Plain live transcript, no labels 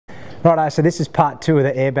Righto, so this is part 2 of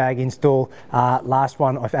the airbag install. Last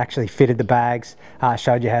one I've actually fitted the bags,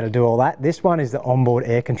 showed you how to do all that. This one is the onboard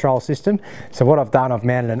air control system. So what I've done, I've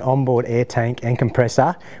mounted an onboard air tank and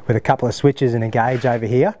compressor with a couple of switches and a gauge over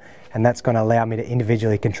here, and that's going to allow me to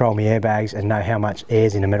individually control my airbags and know how much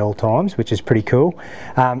air's in them at all times, which is pretty cool.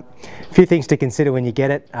 A few things to consider when you get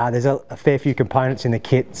it. There's a fair few components in the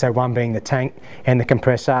kit, so one being the tank and the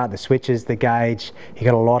compressor, the switches, the gauge. You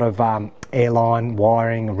got a lot of airline,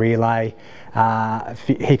 wiring, relay,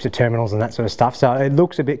 heaps of terminals and that sort of stuff. So it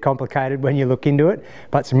looks a bit complicated when you look into it,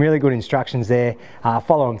 but some really good instructions there.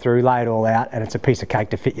 Follow them through, lay it all out, and it's a piece of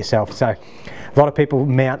cake to fit yourself. So a lot of people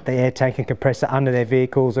mount the air tank and compressor under their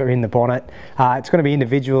vehicles or in the bonnet. It's going to be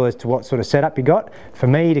individual as to what sort of setup you got. For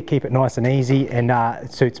me, to keep it nice and easy and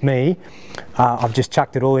it suits me, I've just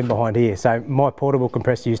chucked it all in behind here. So my portable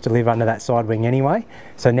compressor used to live under that side wing anyway.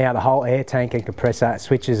 So now the whole air tank and compressor,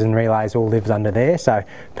 switches and relays all lives under there. So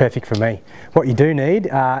perfect for me. What you do need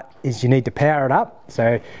is you need to power it up.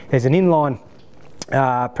 So there's an inline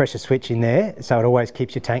pressure switch in there, so it always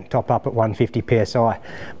keeps your tank top up at 150 psi,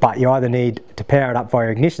 but you either need to power it up via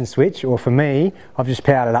your ignition switch, or for me, I've just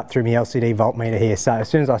powered it up through my LCD voltmeter here. So as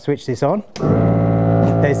soon as I switch this on,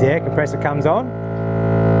 there's the air compressor comes on,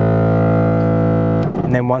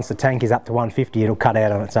 and then once the tank is up to 150 it'll cut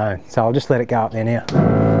out on its own. So I'll just let it go up there now.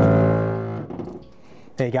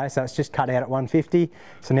 There you go, so it's just cut out at 150.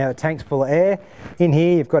 So now the tank's full of air. In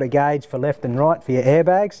here you've got a gauge for left and right for your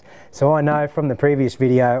airbags. So I know from the previous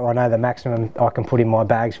video, I know the maximum I can put in my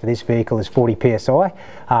bags for this vehicle is 40 psi.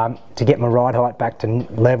 To get my ride height back to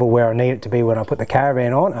level where I need it to be when I put the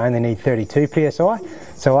caravan on, I only need 32 psi.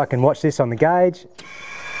 So I can watch this on the gauge.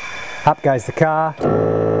 Up goes the car.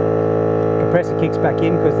 Compressor kicks back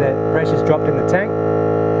in because the pressure's dropped in the tank.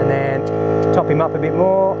 And then top him up a bit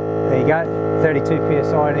more. There you go. 32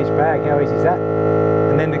 psi in each bag, how easy is that?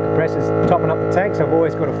 And then the compressor's topping up the tank, so I've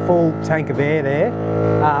always got a full tank of air there,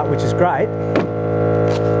 which is great,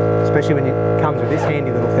 especially when it comes with this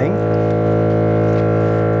handy little thing.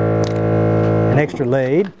 An extra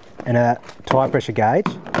lead and a tyre pressure gauge.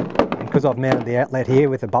 And because I've mounted the outlet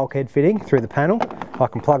here with a bulkhead fitting through the panel, I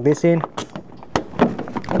can plug this in,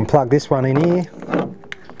 I can plug this one in here,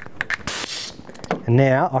 and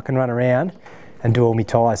now I can run around and do all my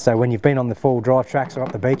tyres. So when you've been on the full drive tracks or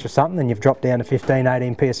up the beach or something and you've dropped down to 15,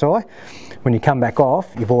 18 psi, when you come back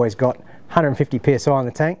off, you've always got 150 psi in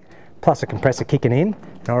the tank, plus a compressor kicking in,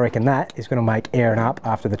 and I reckon that is going to make airing up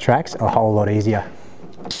after the tracks a whole lot easier.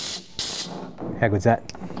 How good's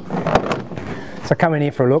that? So come in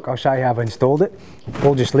here for a look, I'll show you how I've installed it. It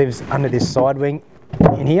all just lives under this side wing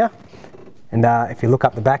in here. And if you look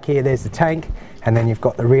up the back here, there's the tank, and then you've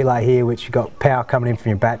got the relay here, which you've got power coming in from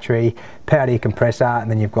your battery, power to your compressor,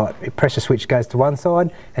 and then you've got your pressure switch goes to one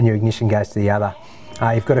side and your ignition goes to the other.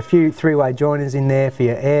 You've got a few three-way joiners in there for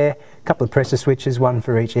your air, a couple of pressure switches, one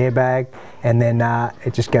for each airbag, and then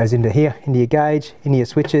it just goes into here, into your gauge, into your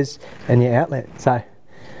switches and your outlet. So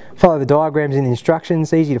follow the diagrams in the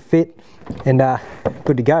instructions, easy to fit, and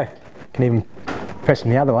good to go. Can even press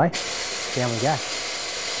them the other way, down we go.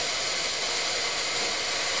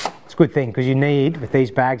 It's a good thing because you need, with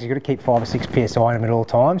these bags, you've got to keep 5 or 6 psi in them at all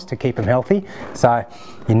times to keep them healthy. So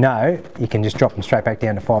you know you can just drop them straight back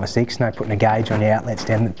down to 5 or 6, no putting a gauge on your outlets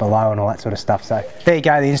down below and all that sort of stuff. So there you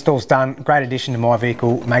go, the install's done. Great addition to my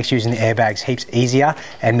vehicle, makes using the airbags heaps easier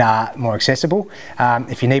and more accessible.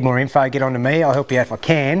 If you need more info, get on to me, I'll help you out if I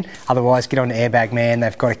can. Otherwise, get on to Airbag Man.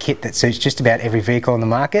 They've got a kit that suits just about every vehicle on the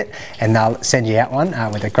market, and they'll send you out one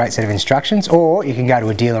with a great set of instructions, or you can go to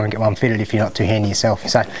a dealer and get one fitted if you're not too handy yourself.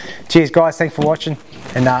 So cheers guys, thanks for watching,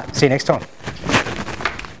 and see you next time.